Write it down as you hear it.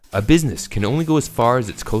A business can only go as far as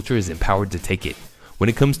its culture is empowered to take it. When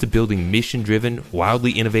it comes to building mission-driven,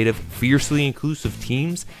 wildly innovative, fiercely inclusive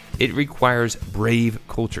teams, it requires brave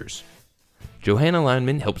cultures. Johanna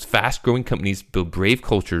Lineman helps fast-growing companies build brave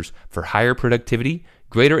cultures for higher productivity,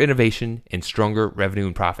 greater innovation, and stronger revenue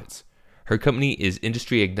and profits. Her company is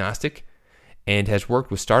industry agnostic and has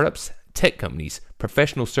worked with startups, tech companies,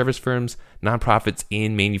 professional service firms, nonprofits,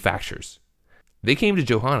 and manufacturers. They came to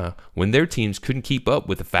Johanna when their teams couldn't keep up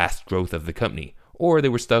with the fast growth of the company, or they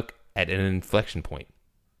were stuck at an inflection point.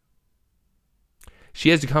 She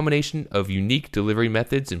has a combination of unique delivery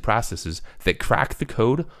methods and processes that crack the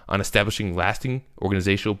code on establishing lasting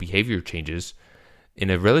organizational behavior changes in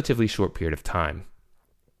a relatively short period of time.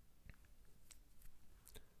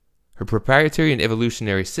 Her proprietary and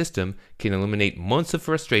evolutionary system can eliminate months of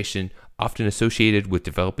frustration often associated with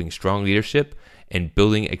developing strong leadership and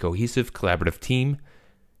building a cohesive, collaborative team.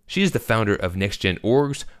 She is the founder of NextGen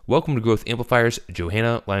Orgs. Welcome to Growth Amplifiers,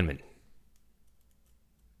 Johanna Lineman.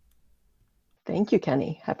 Thank you,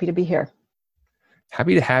 Kenny. Happy to be here.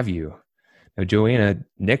 Happy to have you. Now, Johanna,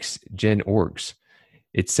 NextGen Orgs.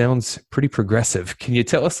 It sounds pretty progressive. Can you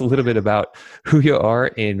tell us a little bit about who you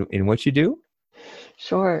are and what you do?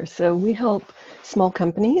 Sure. So we help small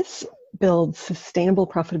companies build sustainable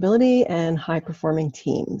profitability and high-performing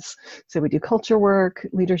teams. So we do culture work,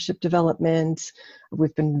 leadership development.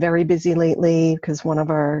 We've been very busy lately because one of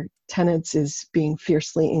our tenets is being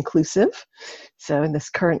fiercely inclusive. So in this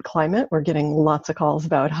current climate, we're getting lots of calls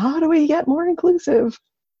about how do we get more inclusive?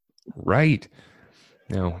 Right.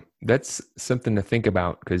 Now, that's something to think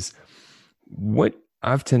about, because what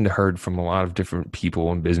I've tend to heard from a lot of different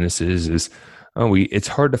people and businesses is, it's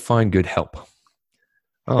hard to find good help.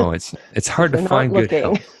 It's hard to find good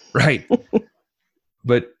help. Right.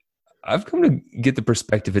 But I've come to get the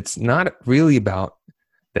perspective, it's not really about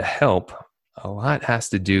the help. A lot has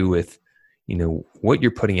to do with, what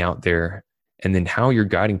you're putting out there and then how you're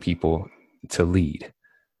guiding people to lead.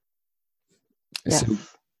 Yes. So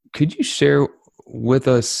could you share with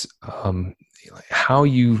us how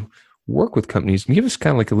you work with companies and give us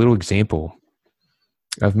kind of like a little example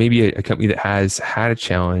of maybe a company that has had a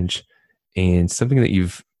challenge and something that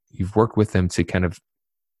you've worked with them to kind of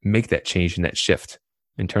make that change and that shift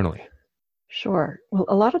internally? Sure. Well,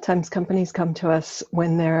 a lot of times companies come to us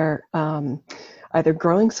when they're either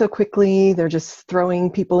growing so quickly, they're just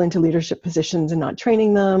throwing people into leadership positions and not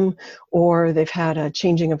training them, or they've had a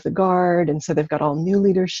changing of the guard, and so they've got all new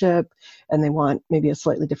leadership and they want maybe a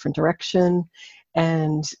slightly different direction.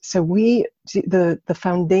 And so the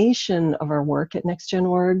foundation of our work at NextGen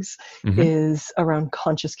Orgs is around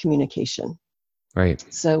conscious communication. Right.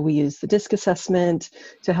 So we use the DISC assessment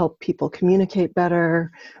to help people communicate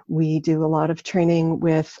better. We do a lot of training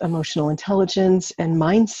with emotional intelligence and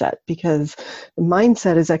mindset, because the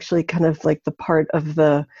mindset is actually kind of like the part of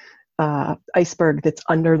the iceberg that's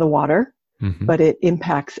under the water, but it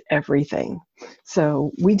impacts everything.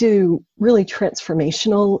 So we do really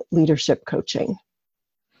transformational leadership coaching.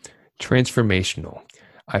 Transformational.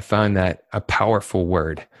 I find that a powerful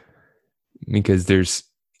word, because there's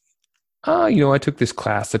I took this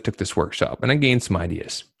class, I took this workshop, and I gained some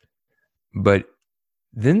ideas. But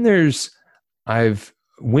then I've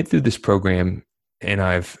went through this program and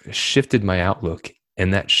I've shifted my outlook,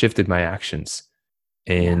 and that shifted my actions.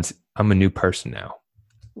 And I'm a new person now.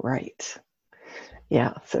 Right.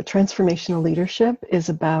 Yeah. So transformational leadership is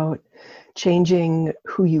about changing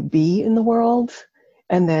who you be in the world.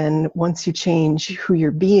 And then once you change who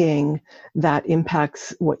you're being, that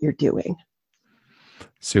impacts what you're doing.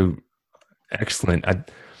 So excellent.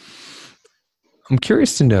 I'm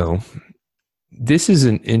curious to know, this is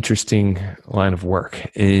an interesting line of work.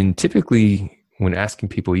 And typically when asking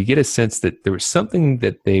people, you get a sense that there was something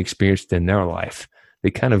that they experienced in their life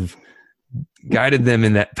that kind of guided them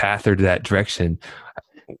in that path or to that direction.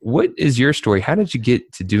 What is your story? How did you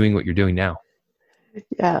get to doing what you're doing now?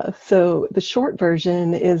 Yeah, so the short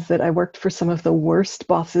version is that I worked for some of the worst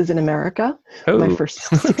bosses in America, my first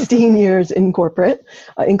 16 years in corporate,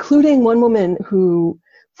 including one woman who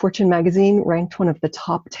Fortune magazine ranked one of the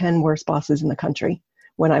top 10 worst bosses in the country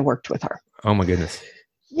when I worked with her. Oh my goodness.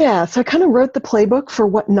 Yeah, so I kind of wrote the playbook for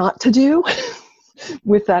what not to do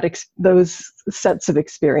with those sets of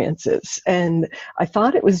experiences. And I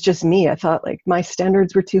thought it was just me. I thought like my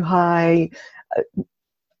standards were too high.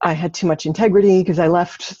 I had too much integrity because I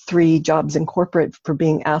left 3 jobs in corporate for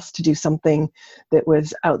being asked to do something that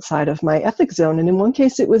was outside of my ethics zone. And in one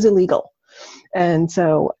case, it was illegal. And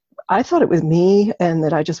so I thought it was me and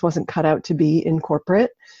that I just wasn't cut out to be in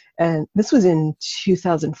corporate. And this was in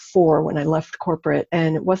 2004 when I left corporate.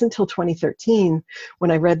 And it wasn't until 2013 when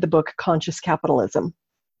I read the book Conscious Capitalism.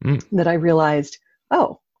 Mm. that I realized,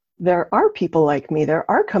 oh, there are people like me. There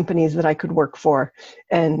are companies that I could work for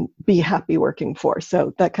and be happy working for.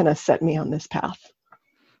 So that kind of set me on this path.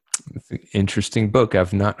 It's an interesting book.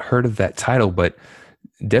 I've not heard of that title, but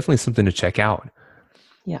definitely something to check out.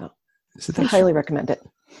 Yeah. So I thanks. highly recommend it.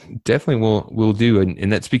 Definitely will do.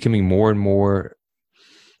 And that's becoming more and more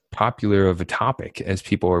popular of a topic as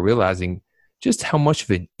people are realizing just how much of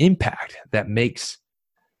an impact that makes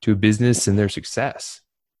to a business and their success.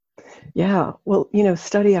 Yeah. Well,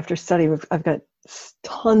 study after study, I've got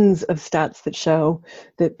tons of stats that show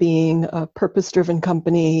that being a purpose-driven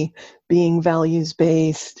company, being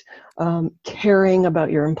values-based, caring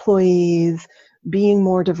about your employees, being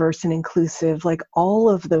more diverse and inclusive, like all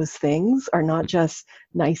of those things are not just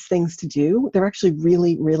nice things to do. They're actually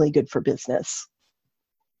really, really good for business.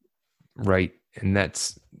 Right. And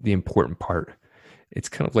that's the important part. It's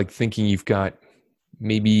kind of like thinking you've got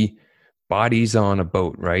maybe bodies on a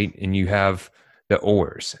boat, right? And you have the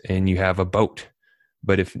oars and you have a boat.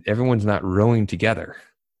 But if everyone's not rowing together,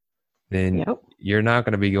 then Yep. you're not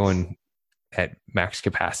going to be going at max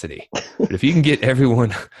capacity. But if you can get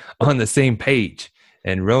everyone on the same page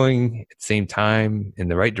and rowing at the same time in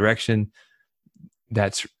the right direction,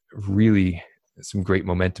 that's really some great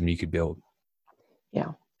momentum you could build.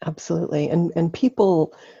 Yeah, absolutely. And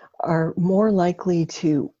people are more likely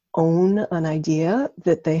to own an idea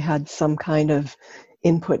that they had some kind of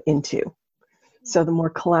input into. So the more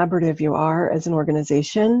collaborative you are as an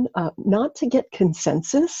organization, not to get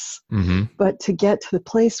consensus, but to get to the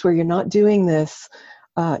place where you're not doing this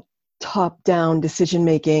top-down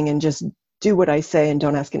decision-making and just do what I say and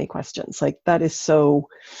don't ask any questions. Like that is so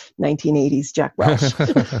 1980s Jack Welch.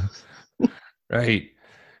 Right.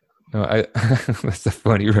 No, that's a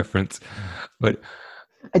funny reference, but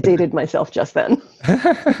I dated myself just then.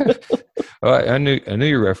 well, I knew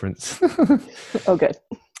your reference. Oh, good.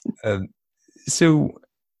 So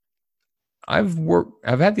I've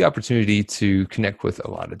had the opportunity to connect with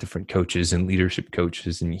a lot of different coaches and leadership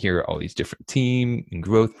coaches and hear all these different team and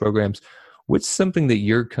growth programs. What's something that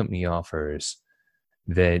your company offers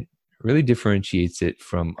that really differentiates it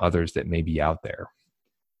from others that may be out there?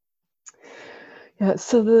 Yeah,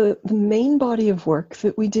 so the main body of work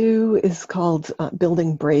that we do is called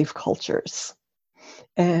building brave cultures.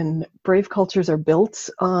 And brave cultures are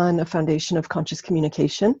built on a foundation of conscious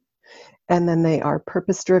communication. And then they are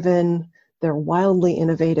purpose-driven, they're wildly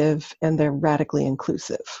innovative, and they're radically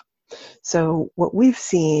inclusive. So what we've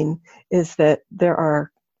seen is that there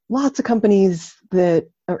are lots of companies that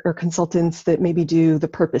or consultants that maybe do the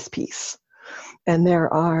purpose piece. And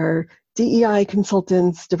there are DEI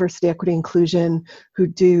consultants, diversity, equity, inclusion, who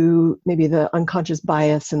do maybe the unconscious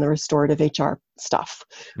bias and the restorative HR stuff,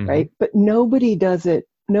 right? But nobody does it,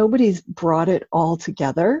 nobody's brought it all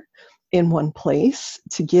together in one place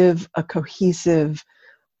to give a cohesive,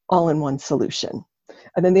 all-in-one solution.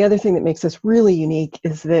 And then the other thing that makes us really unique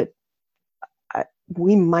is that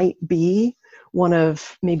we might be one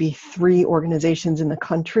of maybe 3 organizations in the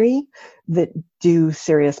country that do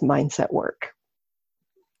serious mindset work.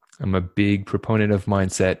 I'm a big proponent of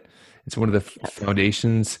mindset. It's one of the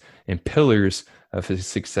foundations and pillars of a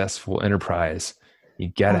successful enterprise.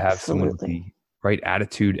 You got to have someone with the right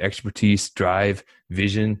attitude, expertise, drive,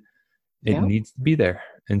 vision. It needs to be there.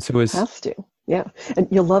 And so it has to. Yeah. And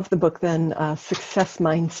you'll love the book then, Success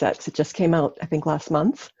Mindsets. It just came out, I think, last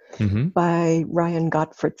month by Ryan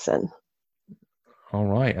Gottfredson. All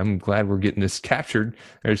right. I'm glad we're getting this captured.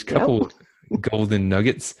 There's a couple golden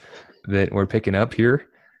nuggets that we're picking up here.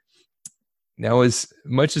 Now, as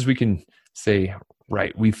much as we can say,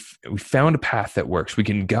 right, we found a path that works. We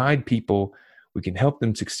can guide people. We can help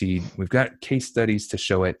them succeed. We've got case studies to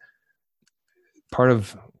show it. Part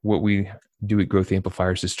of what we do at Growth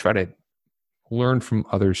Amplifiers is try to learn from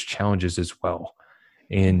others' challenges as well.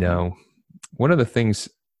 And one of the things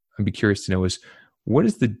I'd be curious to know is, what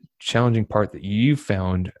is the challenging part that you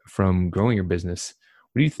found from growing your business?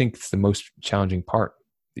 What do you think is the most challenging part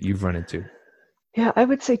that you've run into? Yeah, I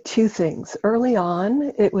would say 2 things. Early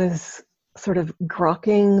on, it was sort of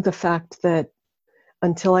grokking the fact that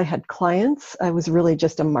until I had clients, I was really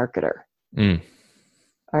just a marketer. All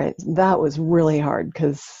right, that was really hard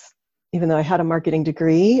because even though I had a marketing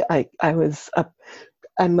degree,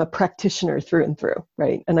 I'm a practitioner through and through,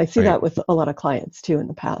 right? And I see that with a lot of clients too in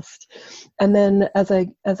the past. And then as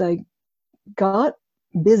I got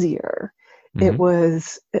busier, it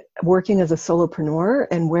was working as a solopreneur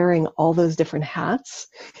and wearing all those different hats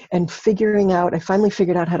and I finally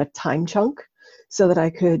figured out how to time chunk so that I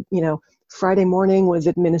could, Friday morning was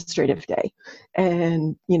administrative day.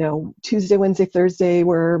 And, Tuesday, Wednesday, Thursday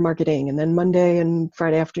were marketing, and then Monday and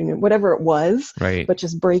Friday afternoon, whatever it was, Right. but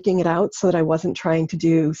just breaking it out so that I wasn't trying to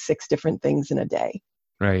do 6 different things in a day.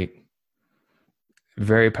 Right.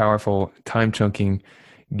 Very powerful. Time chunking,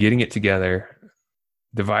 getting it together,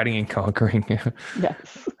 dividing and conquering.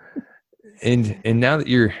 Yes. And now that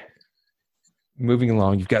you're moving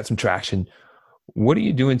along, you've got some traction. What are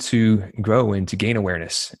you doing to grow and to gain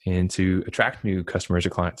awareness and to attract new customers or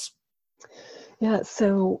clients? Yeah,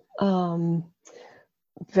 so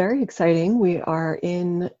very exciting. We are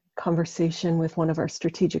in conversation with one of our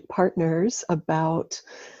strategic partners about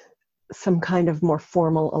some kind of more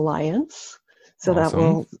formal alliance. So that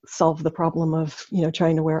will solve the problem of,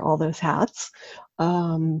 trying to wear all those hats.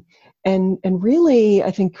 And really, I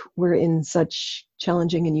think we're in such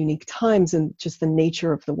challenging and unique times, and just the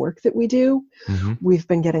nature of the work that we do. Mm-hmm. We've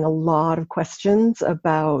been getting a lot of questions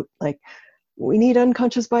about, like, we need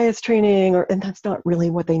unconscious bias training, and that's not really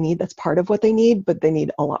what they need. That's part of what they need, but they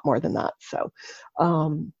need a lot more than that. So,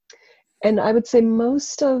 and I would say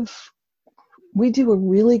we do a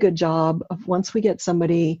really good job of, once we get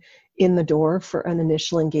somebody in the door for an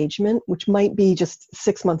initial engagement, which might be just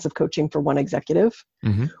 6 months of coaching for one executive,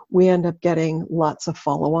 Mm-hmm. we end up getting lots of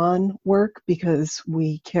follow-on work because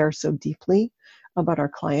we care so deeply about our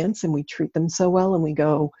clients and we treat them so well, and we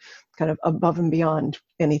go kind of above and beyond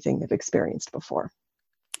anything they've experienced before.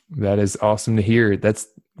 That is awesome to hear. That's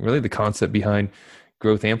really the concept behind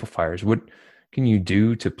growth amplifiers. What can you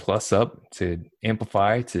do to plus up, to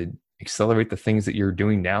amplify, to accelerate the things that you're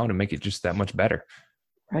doing now to make it just that much better?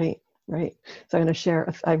 Right. So I'm going to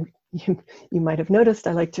share, you might have noticed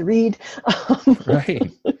I like to read.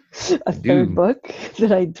 Right. A third book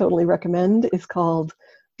that I totally recommend is called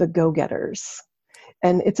The Go-Getters.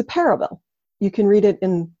 And it's a parable. You can read it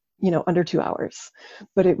in, under 2 hours.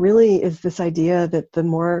 But it really is this idea that the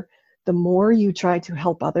more you try to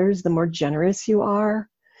help others, the more generous you are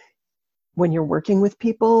when you're working with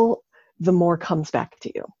people, the more comes back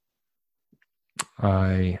to you.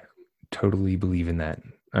 I totally believe in that.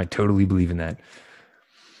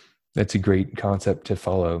 That's a great concept to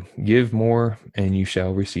follow. Give more and you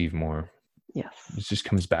shall receive more. Yes. It just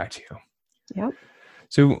comes back to you. Yep.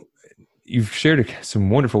 So you've shared some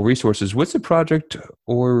wonderful resources. What's a project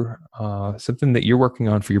or something that you're working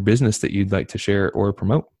on for your business that you'd like to share or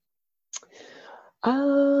promote?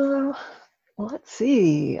 Well, let's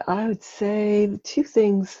see. I would say the 2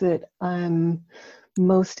 things that I'm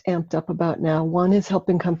most amped up about now. One is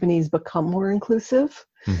helping companies become more inclusive.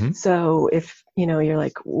 Mm-hmm. So if, you're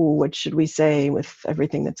like, what should we say with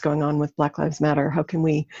everything that's going on with Black Lives Matter? How can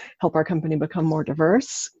we help our company become more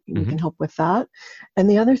diverse? We can help with that. And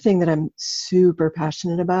the other thing that I'm super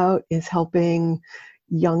passionate about is helping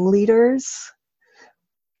young leaders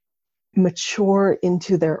mature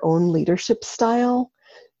into their own leadership style,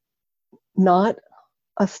 not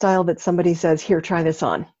a style that somebody says, here, try this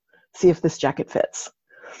on, see if this jacket fits,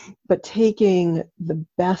 but taking the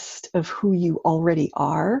best of who you already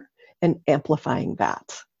are and amplifying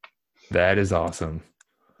that. That is awesome.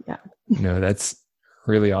 Yeah. No, that's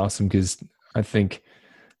really awesome, because I think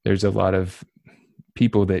there's a lot of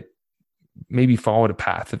people that maybe followed a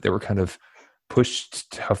path that they were kind of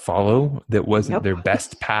pushed to follow that wasn't their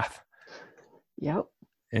best path. Yep.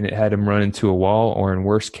 And it had them run into a wall, or in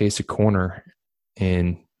worst case, a corner.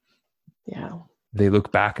 And they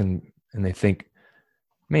look back and they think,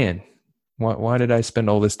 man, why did I spend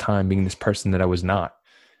all this time being this person that I was not?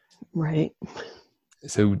 Right.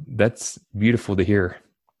 So that's beautiful to hear.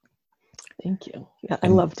 Thank you. Yeah, I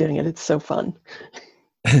love doing it. It's so fun.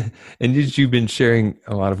 And you've been sharing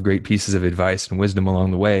a lot of great pieces of advice and wisdom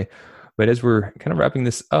along the way. But as we're kind of wrapping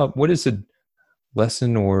this up, what is a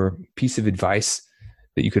lesson or piece of advice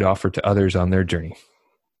that you could offer to others on their journey?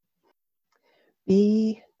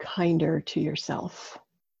 Be kinder to yourself,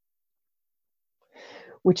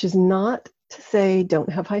 which is not to say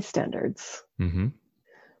don't have high standards,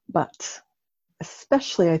 but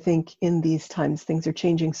especially I think in these times, things are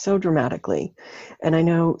changing so dramatically. And I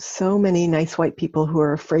know so many nice white people who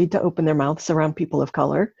are afraid to open their mouths around people of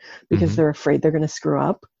color because they're afraid they're going to screw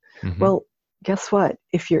up. Well, guess what?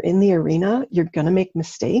 If you're in the arena, you're going to make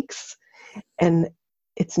mistakes and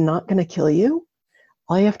it's not going to kill you.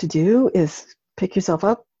 All you have to do is pick yourself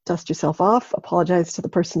up, dust yourself off, apologize to the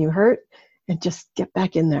person you hurt, and just get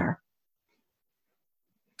back in there.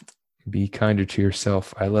 Be kinder to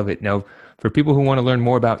yourself. I love it. Now, for people who want to learn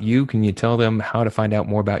more about you, can you tell them how to find out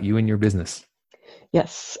more about you and your business?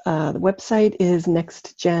 Yes. The website is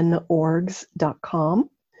nextgenorgs.com.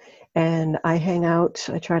 And I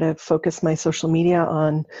try to focus my social media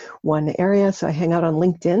on one area. So I hang out on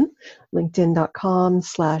LinkedIn,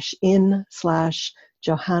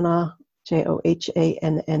 linkedin.com/in/Johanna,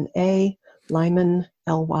 Johanna, Lyman,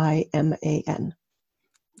 Lyman.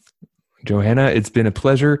 Johanna, it's been a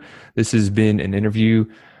pleasure. This has been an interview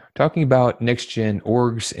talking about next-gen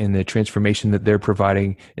orgs and the transformation that they're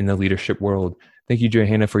providing in the leadership world. Thank you,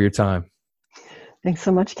 Johanna, for your time. Thanks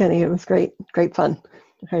so much, Kenny. It was great fun.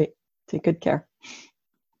 All right, take good care.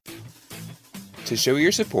 To show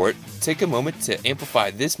your support, take a moment to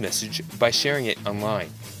amplify this message by sharing it online.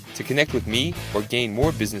 To connect with me or gain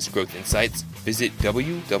more business growth insights, visit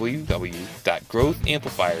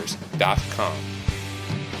www.growthamplifiers.com.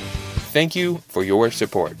 Thank you for your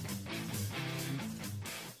support.